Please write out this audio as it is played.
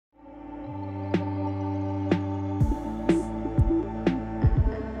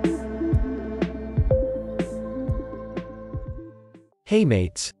Hey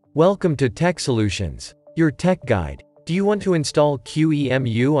mates, welcome to Tech Solutions, your tech guide. Do you want to install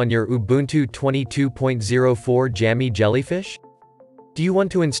QEMU on your Ubuntu 22.04 jammy jellyfish? Do you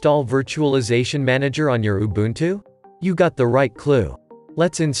want to install Virtualization Manager on your Ubuntu? You got the right clue.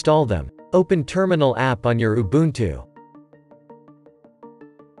 Let's install them. Open Terminal app on your Ubuntu.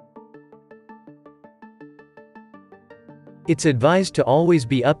 It's advised to always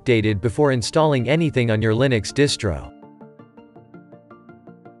be updated before installing anything on your Linux distro.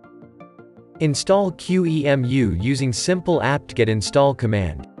 Install QEMU using simple apt-get install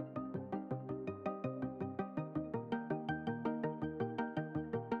command.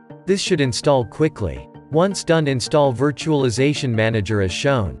 This should install quickly. Once done, install Virtualization Manager as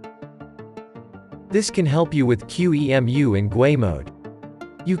shown. This can help you with QEMU in GUI mode.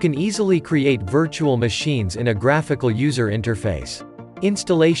 You can easily create virtual machines in a graphical user interface.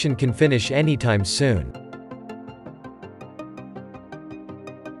 Installation can finish anytime soon.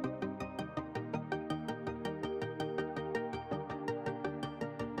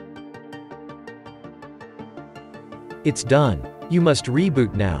 It's done. You must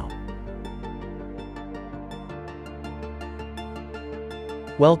reboot now.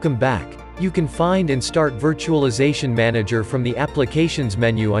 Welcome back. You can find and start Virtualization Manager from the Applications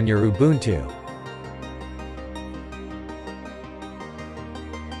menu on your Ubuntu.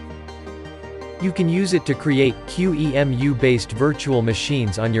 You can use it to create QEMU-based virtual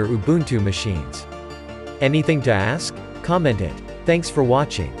machines on your Ubuntu machines. Anything to ask? Comment it. Thanks for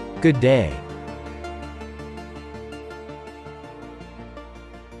watching. Good day.